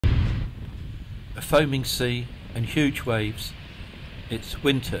A foaming sea and huge waves. It's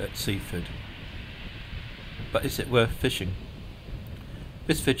winter at Seaford. But is it worth fishing?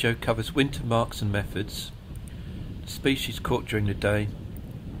 This video covers winter marks and methods, species caught during the day,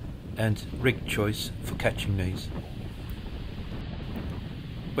 and rig choice for catching these.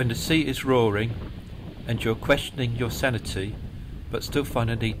 When the sea is roaring and you're questioning your sanity but still find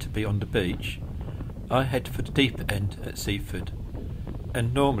a need to be on the beach, I head for the deeper end at Seaford,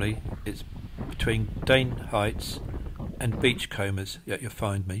 and normally it's between Dane Heights and Beachcombers that you'll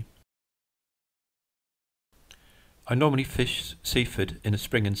find me. I normally fish Seaford in the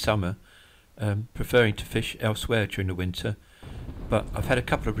spring and summer, preferring to fish elsewhere during the winter, but I've had a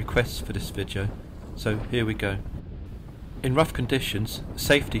couple of requests for this video, so here we go. In rough conditions,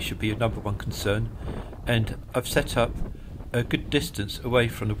 safety should be your #1 concern, and I've set up a good distance away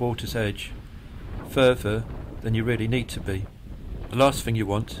from the water's edge, further than you really need to be. The last thing you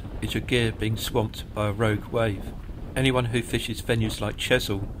want is your gear being swamped by a rogue wave. Anyone who fishes venues like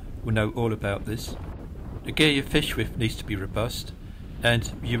Chesil will know all about this. The gear you fish with needs to be robust,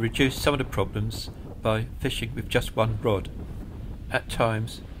 and you reduce some of the problems by fishing with just one rod. At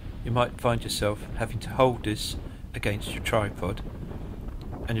times, you might find yourself having to hold this against your tripod,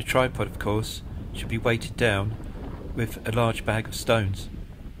 and your tripod, of course, should be weighted down with a large bag of stones.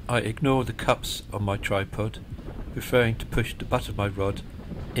 I ignore the cups on my tripod, preferring to push the butt of my rod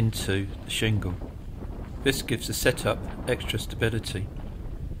into the shingle. This gives the setup extra stability.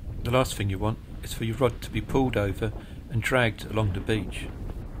 The last thing you want is for your rod to be pulled over and dragged along the beach.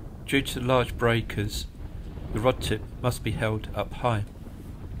 Due to the large breakers, the rod tip must be held up high.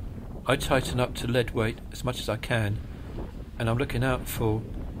 I tighten up to lead weight as much as I can, and I'm looking out for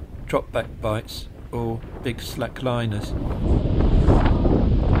drop back bites or big slack liners.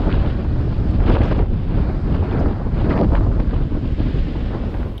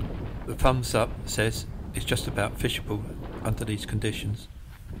 The thumbs up says it's just about fishable under these conditions.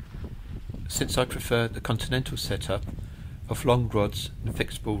 Since I prefer the continental setup of long rods and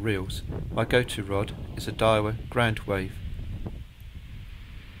fixable reels, my go-to rod is a Daiwa Grand Wave.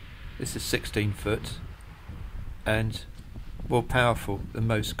 This is 16 foot and more powerful than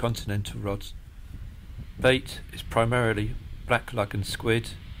most continental rods. Bait is primarily black lug and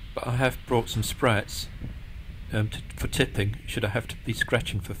squid, but I have brought some sprats for tipping should I have to be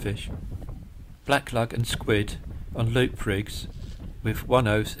scratching for fish. Black lug and squid on loop rigs with 1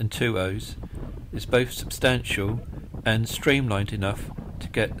 O's and 2 O's is both substantial and streamlined enough to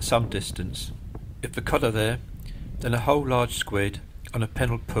get some distance. If the cod are there, then a whole large squid on a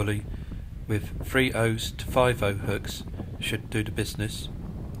pennel pulley with 3 O's to 5 O hooks should do the business.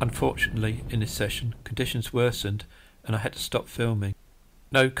 Unfortunately, in this session, conditions worsened and I had to stop filming.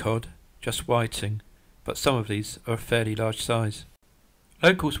 No cod, just whiting, but some of these are a fairly large size.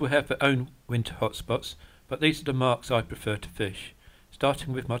 Locals will have their own winter hotspots, but these are the marks I prefer to fish,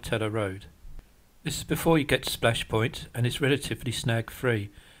 starting with Martello Road. This is before you get to Splash Point and is relatively snag free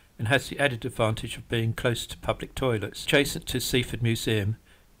and has the added advantage of being close to public toilets, adjacent to Seaford Museum,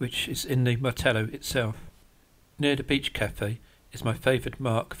 which is in the Martello itself. Near the beach cafe is my favourite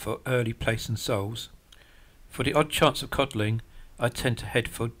mark for early plaice and soles. For the odd chance of codling, I tend to head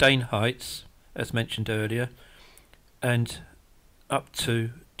for Dane Heights, as mentioned earlier, and up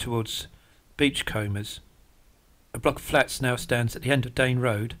towards Beachcombers. A block of flats now stands at the end of Dane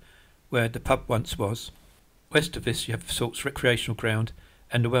Road, where the pub once was. West of this you have Salt's recreational ground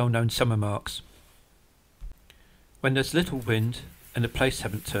and the well-known summer marks. When there's little wind and the plaice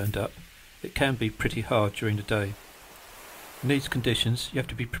haven't turned up, it can be pretty hard during the day. In these conditions you have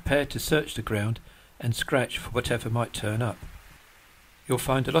to be prepared to search the ground and scratch for whatever might turn up. You'll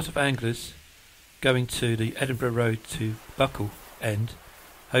find a lot of anglers going to the Edinburgh Road to Buckle end,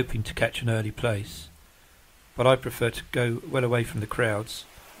 hoping to catch an early plaice, but I prefer to go well away from the crowds,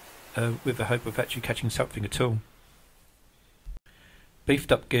 with the hope of actually catching something at all.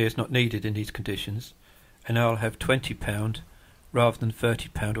 Beefed up gear is not needed in these conditions, and I'll have 20 pound rather than 30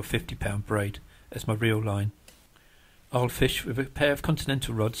 pound or 50 pound braid as my reel line. I'll fish with a pair of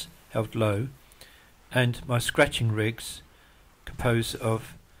continental rods held low, and my scratching rigs compose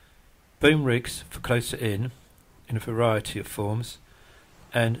of boom rigs for closer in a variety of forms,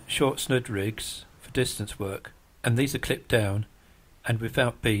 and short snood rigs for distance work, and these are clipped down and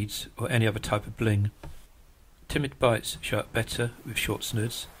without beads or any other type of bling. Timid bites show up better with short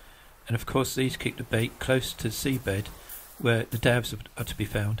snoods, and of course these keep the bait close to the seabed where the dabs are to be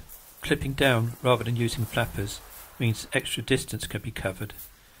found. Clipping down rather than using flappers means extra distance can be covered,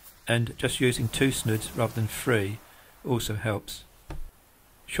 and just using 2 snoods rather than 3 also helps.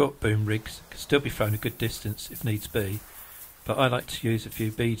 Short boom rigs can still be thrown a good distance if needs be, but I like to use a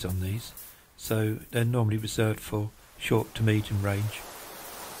few beads on these, so they're normally reserved for short to medium range.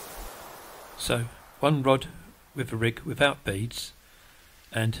 So one rod with a rig without beads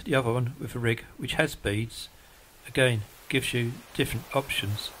and the other one with a rig which has beads, again gives you different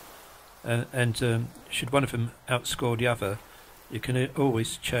options, and should one of them outscore the other, you can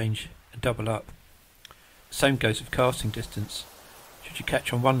always change and double up. The same goes with casting distance. Should you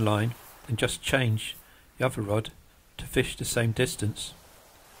catch on one line, then just change the other rod to fish the same distance.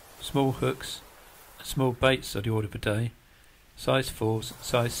 Small hooks and small baits are the order of the day, size 4s,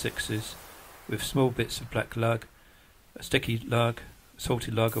 size 6s, with small bits of black lug, a sticky lug,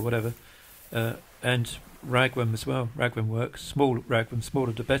 salty lug or whatever, and ragworm as well. Ragworm works. Small ragworm,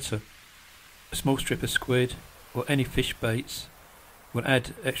 smaller the better. A small strip of squid or any fish baits will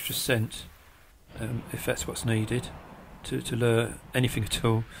add extra scent, if that's what's needed, to lure anything at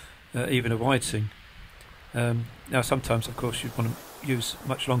all, even a whiting. Now sometimes of course you'd want to use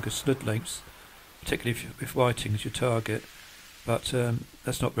much longer snood lengths, particularly if whiting is your target, but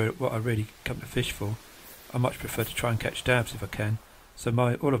that's not what I really come to fish for. I much prefer to try and catch dabs if I can, so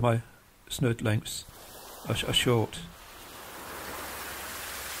all of my snood lengths are short.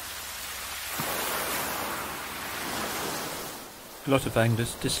 A lot of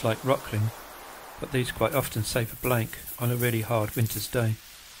anglers dislike rockling, but these quite often save a blank on a really hard winter's day.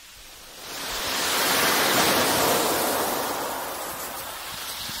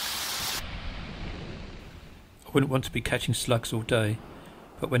 I wouldn't want to be catching slugs all day,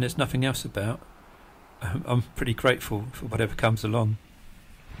 but when there's nothing else about, I'm pretty grateful for whatever comes along.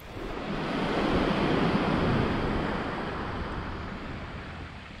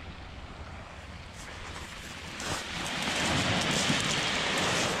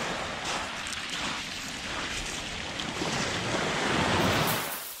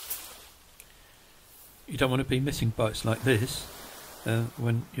 You don't want to be missing bites like this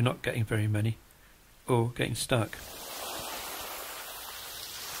when you're not getting very many or getting stuck.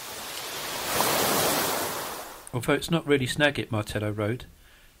 Although it's not really snaggy at Martello Road,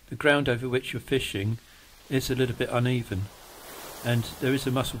 the ground over which you're fishing is a little bit uneven, and there is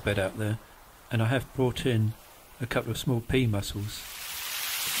a mussel bed out there, and I have brought in a couple of small pea mussels.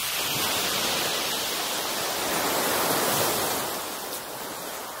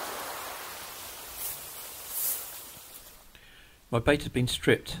 My bait has been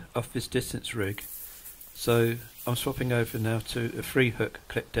stripped off this distance rig, so I'm swapping over now to a free hook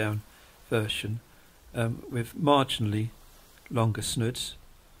clip down version with marginally longer snoods.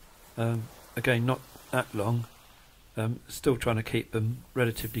 Again, not that long, still trying to keep them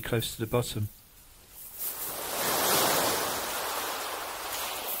relatively close to the bottom.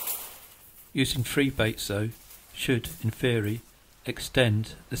 Using free baits though should, in theory,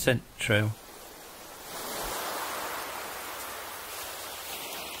 extend the scent trail.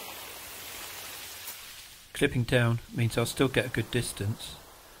 Clipping down means I'll still get a good distance,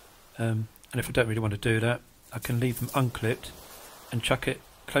 and if I don't really want to do that, I can leave them unclipped and chuck it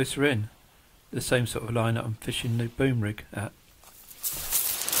closer in, the same sort of line that I'm fishing the boom rig at.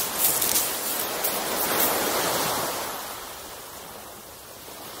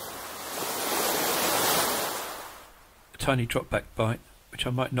 A tiny drop back bite, which I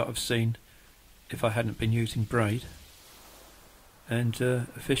might not have seen if I hadn't been using braid, and a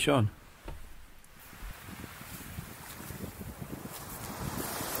fish on.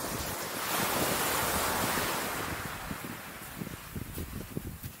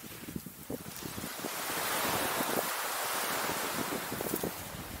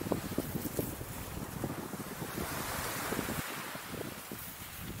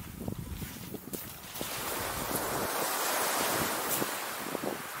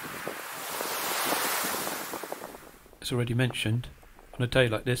 As already mentioned, on a day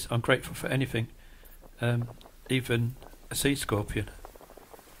like this I'm grateful for anything, even a sea scorpion.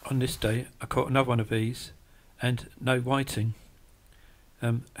 On this day I caught another one of these and no whiting.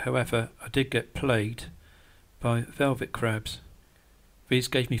 However, I did get plagued by velvet crabs. These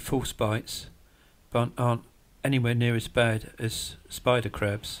gave me false bites, but aren't anywhere near as bad as spider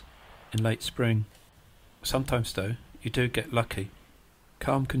crabs in late spring. Sometimes though you do get lucky.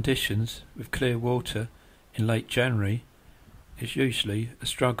 Calm conditions with clear water in late January is usually a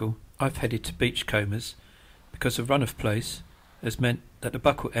struggle. I've headed to Beachcombers because a run of plaice has meant that the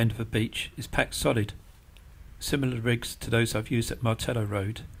buckle end of a beach is packed solid. Similar rigs to those I've used at Martello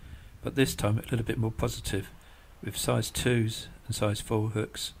Road, but this time a little bit more positive, with size 2s and size 4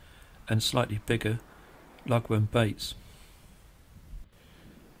 hooks and slightly bigger lugworm baits.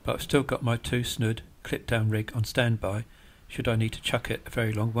 But I've still got my 2 snood clip down rig on standby should I need to chuck it a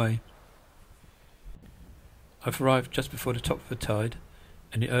very long way. I've arrived just before the top of the tide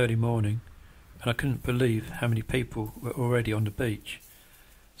in the early morning, and I couldn't believe how many people were already on the beach.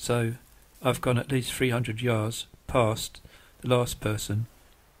 So I've gone at least 300 yards past the last person.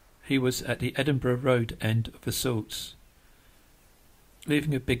 He was at the Edinburgh Road end of the salts,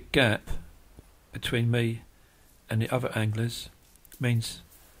 leaving a big gap between me and the other anglers means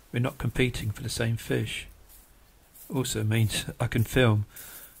we're not competing for the same fish. Also means I can film,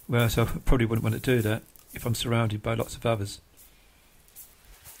 whereas I probably wouldn't want to do that if I'm surrounded by lots of others.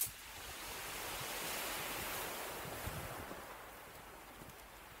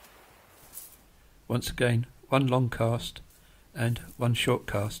 Once again, one long cast and one short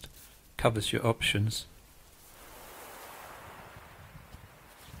cast covers your options.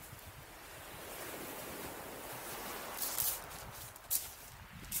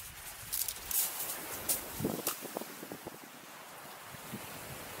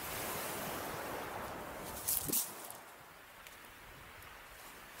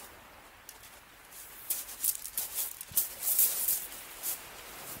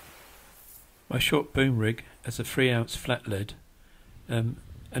 My short boom rig has a 3-ounce flat lead, and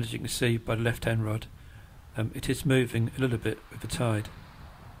as you can see by the left hand rod, it is moving a little bit with the tide.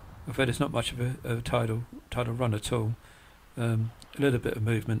 Although there's not much of a tidal run at all, a little bit of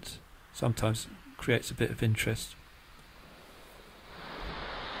movement sometimes creates a bit of interest.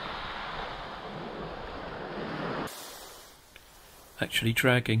 Actually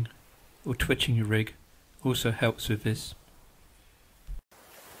dragging or twitching your rig also helps with this.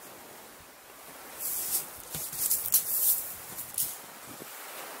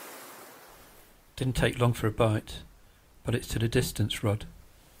 Didn't take long for a bite, but it's to the distance rod.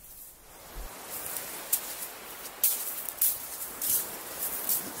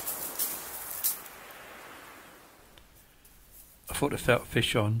 I thought I felt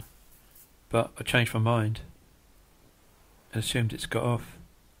fish on, but I changed my mind and assumed it's got off.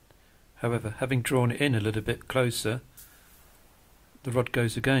 However, having drawn it in a little bit closer, the rod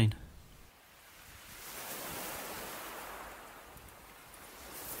goes again.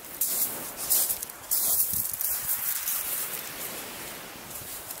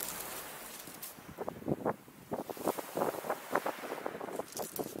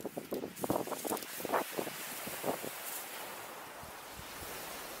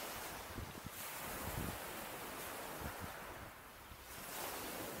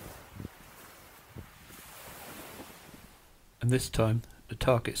 And this time the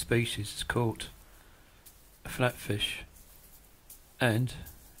target species is caught, a flatfish, and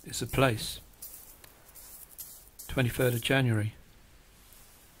it's a plaice. 23rd of January.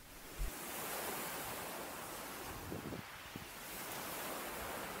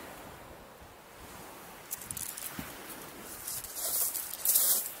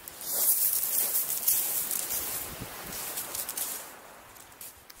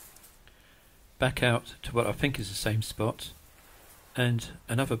 Back out to what I think is the same spot, and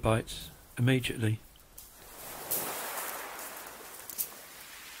another bite immediately.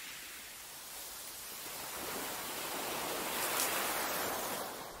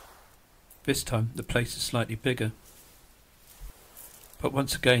 This time the plaice is slightly bigger, but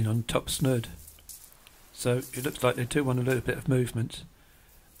once again on top snood, so it looks like they do want a little bit of movement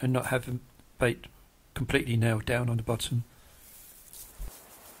and not have the bait completely nailed down on the bottom.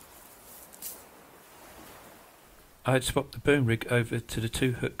 I had swapped the boom rig over to the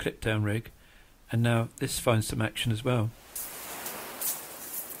 2-hook clip down rig, and now this finds some action as well.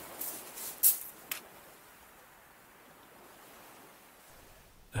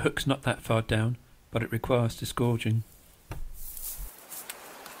 The hook's not that far down, but it requires disgorging.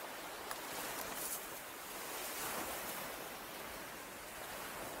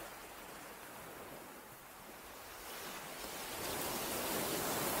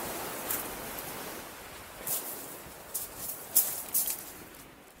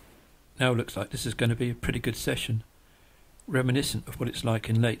 Now looks like this is going to be a pretty good session, reminiscent of what it's like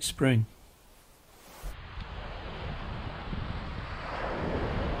in late spring.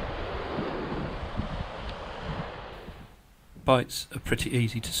 Bites are pretty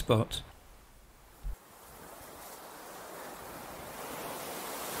easy to spot.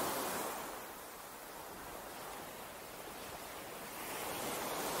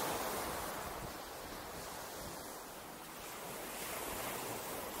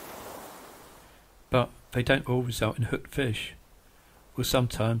 But they don't all result in hooked fish, or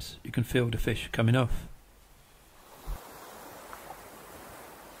sometimes you can feel the fish coming off.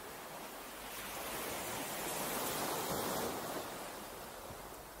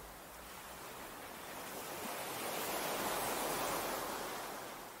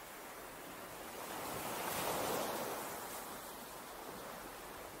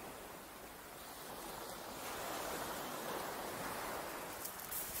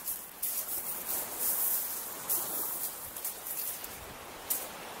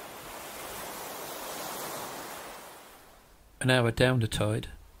 an hour down the tide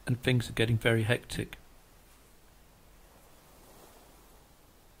and things are getting very hectic,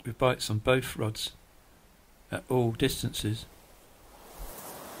 with bites on both rods at all distances.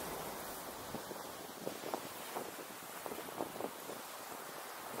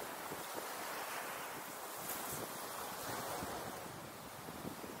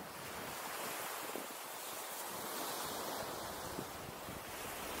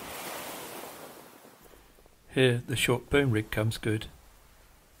 Here the short boom rig comes good.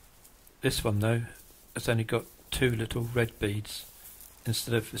 This one though has only got 2 little red beads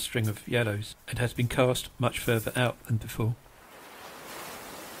instead of a string of yellows. It has been cast much further out than before.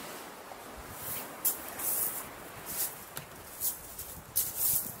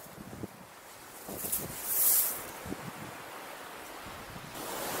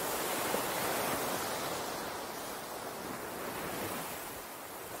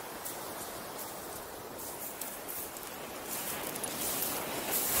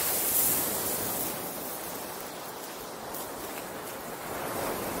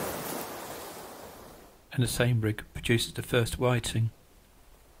 And the same rig produces the first whiting.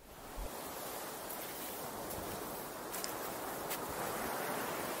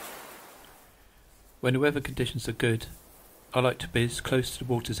 When the weather conditions are good, I like to be as close to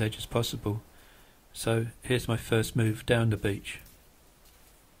the water's edge as possible, so here's my first move down the beach.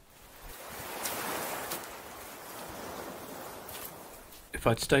 If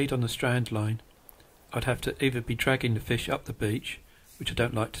I'd stayed on the strand line, I'd have to either be dragging the fish up the beach, which I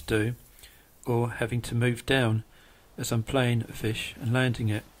don't like to do, or having to move down as I'm playing a fish and landing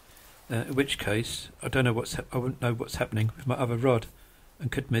it, in which case I wouldn't know what's happening with my other rod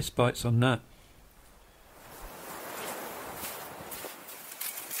and could miss bites on that.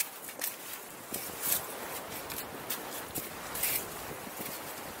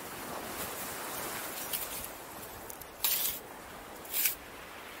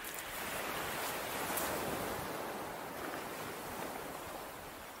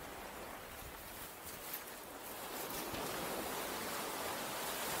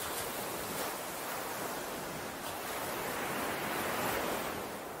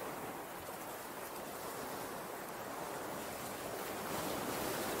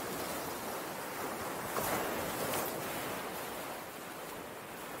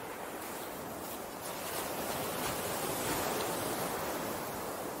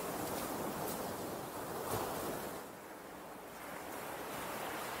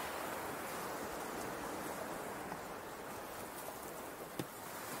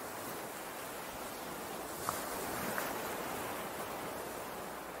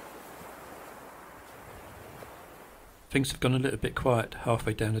 Things have gone a little bit quiet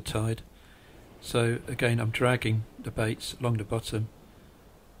halfway down the tide, so again I'm dragging the baits along the bottom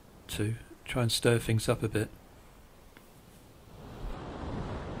to try and stir things up a bit.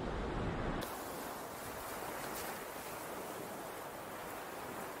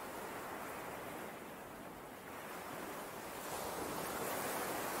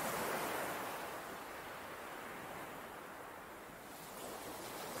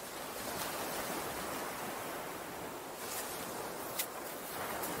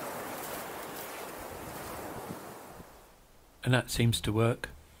 And that seems to work.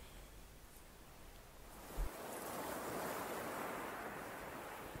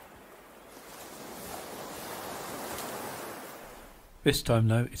 This time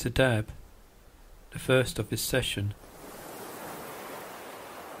though it's a dab, the first of this session.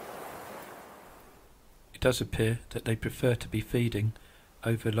 It does appear that they prefer to be feeding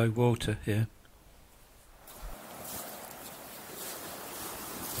over low water here.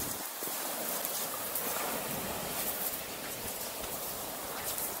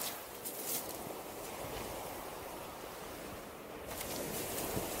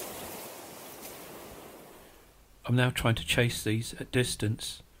 I'm now trying to chase these at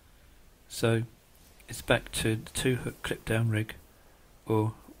distance, so it's back to the 2-hook clip down rig,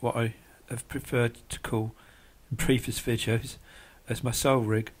 or what I have preferred to call in previous videos as my sole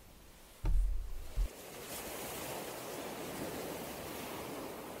rig.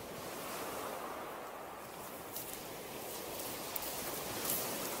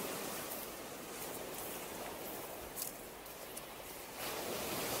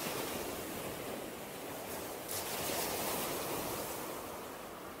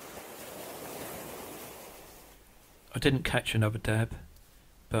 I didn't catch another dab,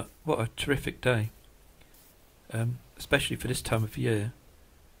 but what a terrific day, especially for this time of year.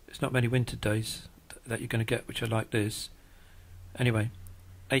 There's not many winter days that you're going to get which are like this. Anyway,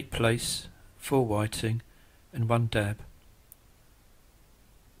 8 plaice, 4 whiting and 1 dab.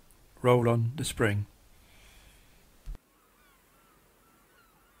 Roll on the spring.